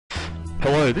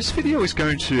Hello, this video is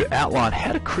going to outline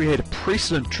how to create a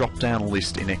precedent drop-down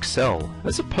list in Excel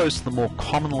as opposed to the more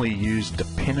commonly used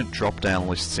dependent drop-down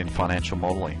lists in financial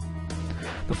modeling.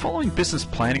 The following business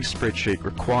planning spreadsheet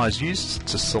requires users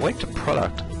to select a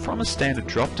product from a standard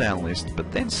drop-down list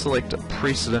but then select a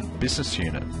precedent business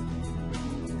unit.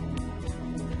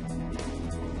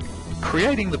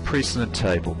 Creating the precedent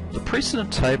table. The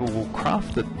precedent table will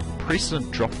craft the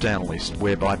precedent drop-down list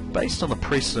whereby, based on the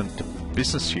precedent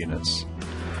business units,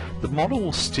 the model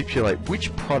will stipulate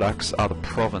which products are the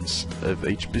province of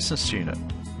each business unit.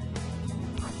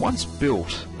 Once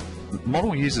built, the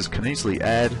model users can easily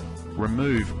add,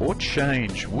 remove or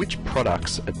change which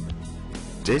products are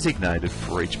designated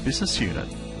for each business unit.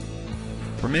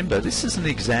 Remember, this is an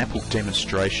example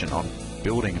demonstration on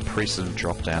building a precedent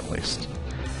drop-down list,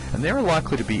 and there are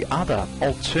likely to be other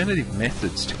alternative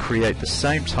methods to create the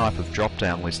same type of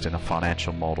drop-down list in a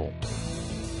financial model.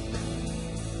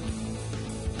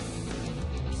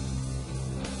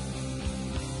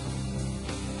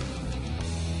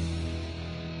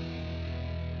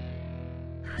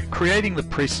 Creating the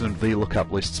precedent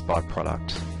vlookup lists by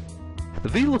product. The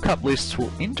vlookup lists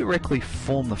will indirectly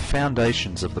form the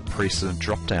foundations of the precedent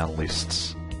drop-down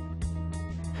lists.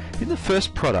 In the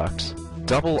first product,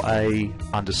 AA_1,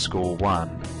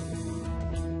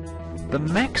 the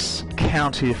max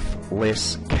count if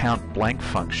less count blank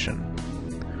function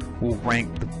will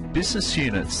rank the business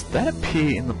units that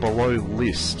appear in the below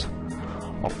list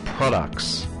of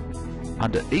products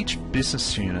under each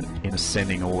business unit in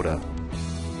ascending order.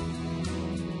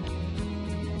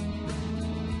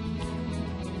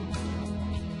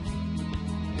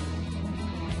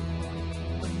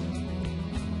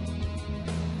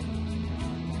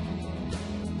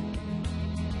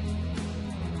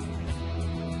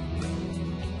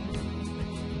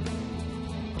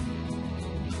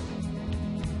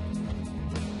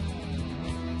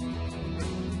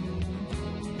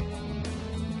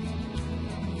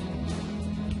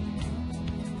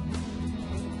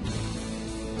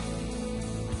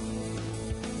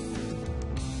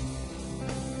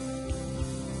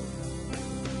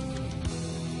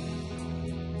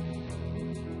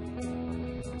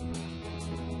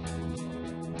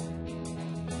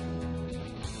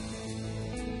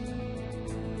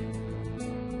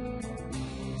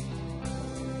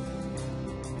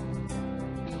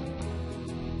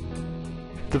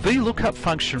 The vlookup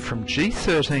function from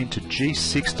G13 to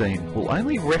G16 will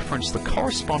only reference the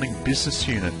corresponding business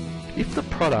unit if the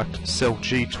product, cell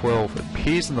G12,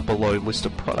 appears in the below list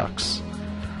of products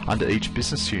under each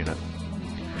business unit.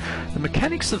 The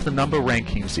mechanics of the number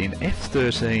rankings in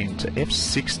F13 to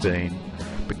F16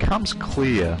 becomes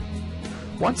clear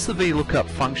once the vlookup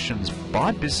functions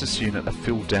by business unit are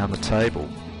filled down the table.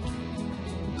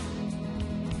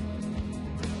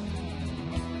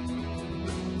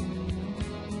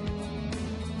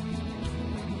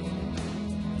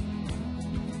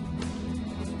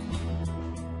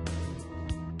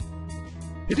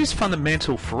 It is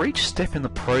fundamental for each step in the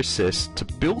process to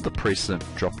build the precedent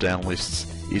drop-down lists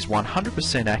is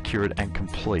 100% accurate and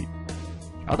complete.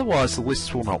 Otherwise, the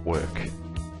lists will not work.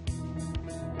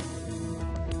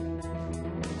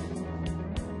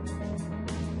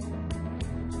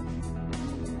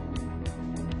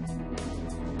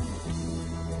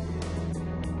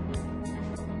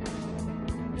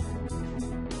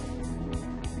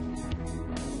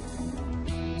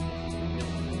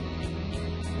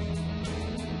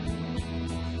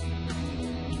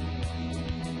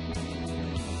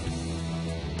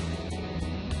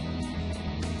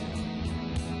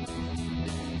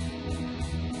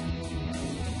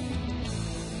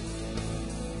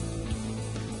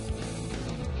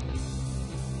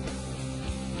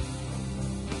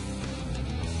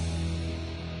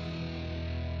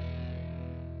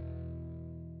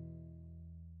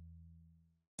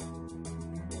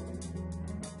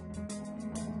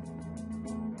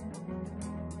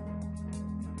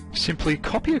 Simply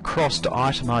copy across to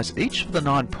itemize each of the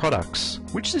 9 products,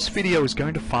 which this video is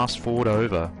going to fast forward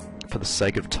over for the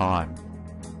sake of time.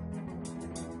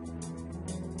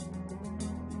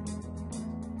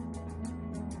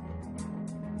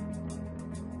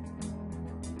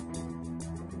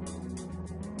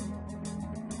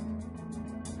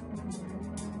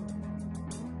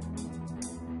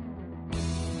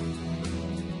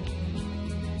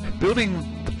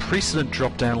 Building the precedent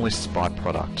drop-down lists by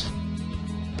product.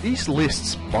 These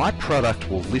lists by product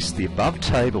will list the above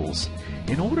tables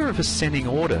in order of ascending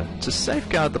order to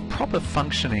safeguard the proper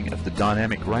functioning of the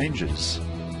dynamic ranges,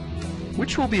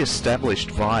 which will be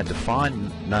established via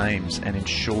defined names and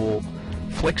ensure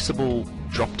flexible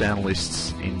drop-down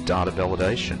lists in data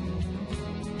validation.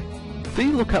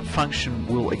 vlookup function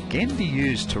will again be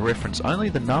used to reference only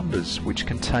the numbers which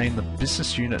contain the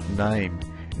business unit name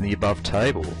in the above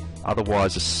table.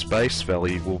 Otherwise, a space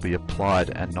value will be applied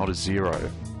and not a 0.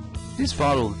 It is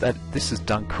vital that this is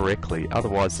done correctly,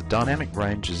 otherwise the dynamic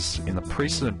ranges in the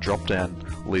precedent drop-down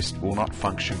list will not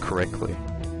function correctly.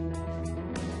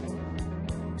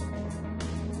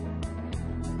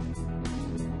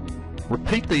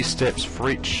 Repeat these steps for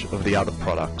each of the other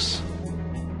products.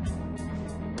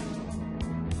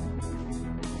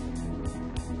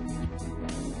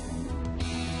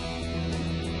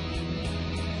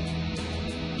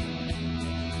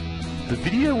 The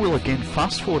video will again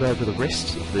fast forward over the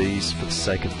rest of these for the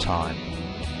sake of time.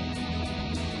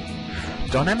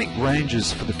 Dynamic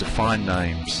ranges for the defined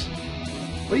names.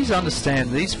 Please understand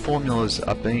these formulas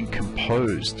are being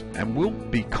composed and will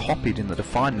be copied in the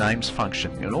defined names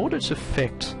function in order to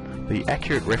effect the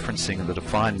accurate referencing of the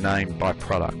defined name by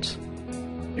product.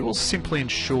 It will simply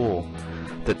ensure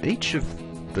that each of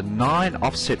the 9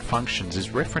 offset functions is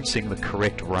referencing the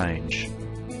correct range.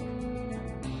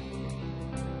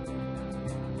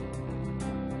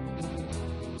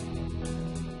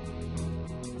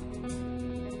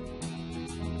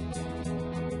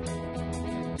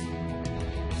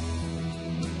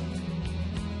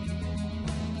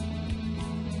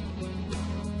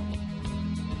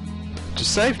 To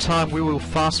save time, we will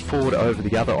fast forward over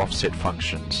the other offset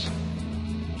functions.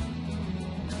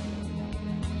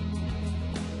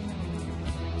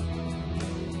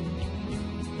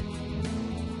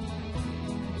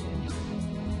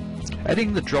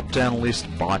 Adding the drop-down list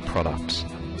by product.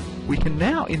 We can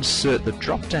now insert the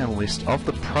drop-down list of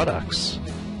the products,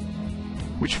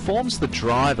 which forms the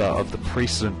driver of the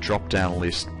precedent drop-down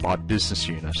list by business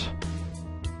unit.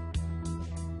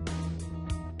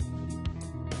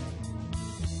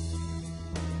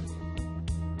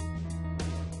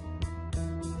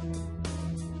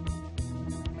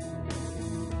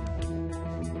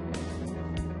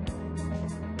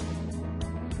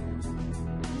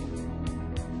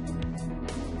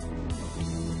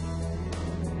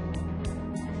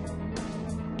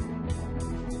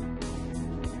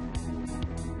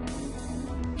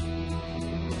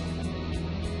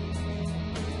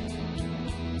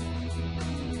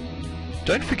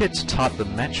 Don't forget to type the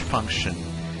match function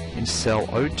in cell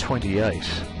O28,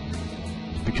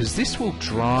 because this will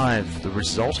drive the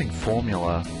resulting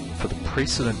formula for the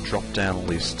precedent drop-down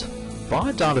list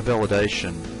via data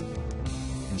validation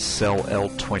in cell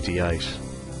L28.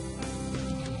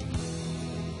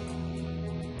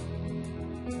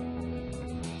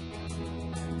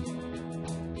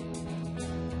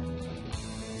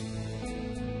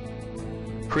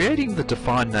 Creating the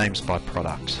defined names by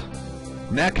product.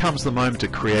 Now comes the moment to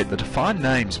create the defined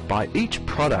names by each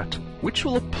product, which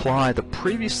will apply the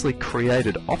previously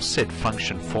created offset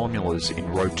function formulas in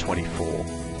row 24.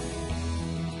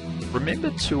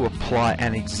 Remember to apply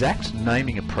an exact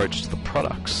naming approach to the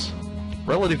products,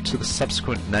 relative to the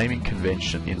subsequent naming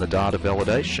convention in the data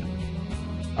validation.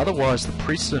 Otherwise, the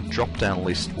precedent drop-down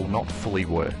list will not fully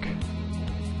work.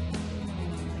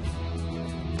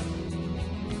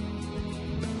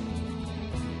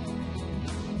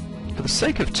 For the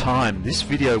sake of time, this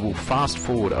video will fast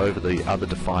forward over the other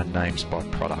defined names by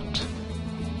product.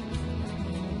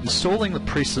 Installing the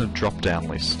precedent drop-down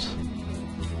list.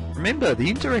 Remember, the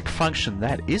indirect function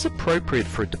that is appropriate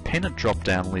for a dependent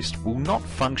drop-down list will not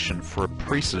function for a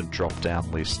precedent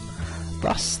drop-down list.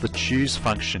 Thus, the choose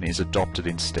function is adopted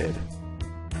instead.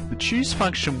 The choose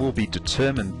function will be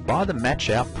determined by the match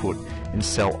output in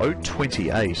cell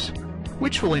O28,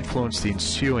 which will influence the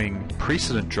ensuing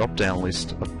precedent drop-down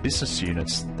list of business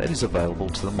units that is available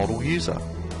to the model user.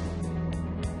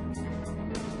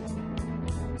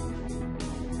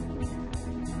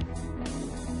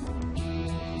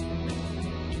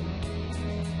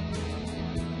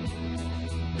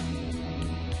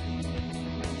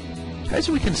 As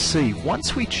we can see,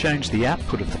 once we change the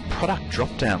output of the product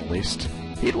drop-down list,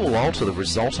 it will alter the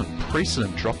resultant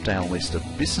precedent drop-down list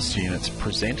of business units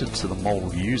presented to the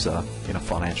model user in a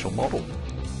financial model.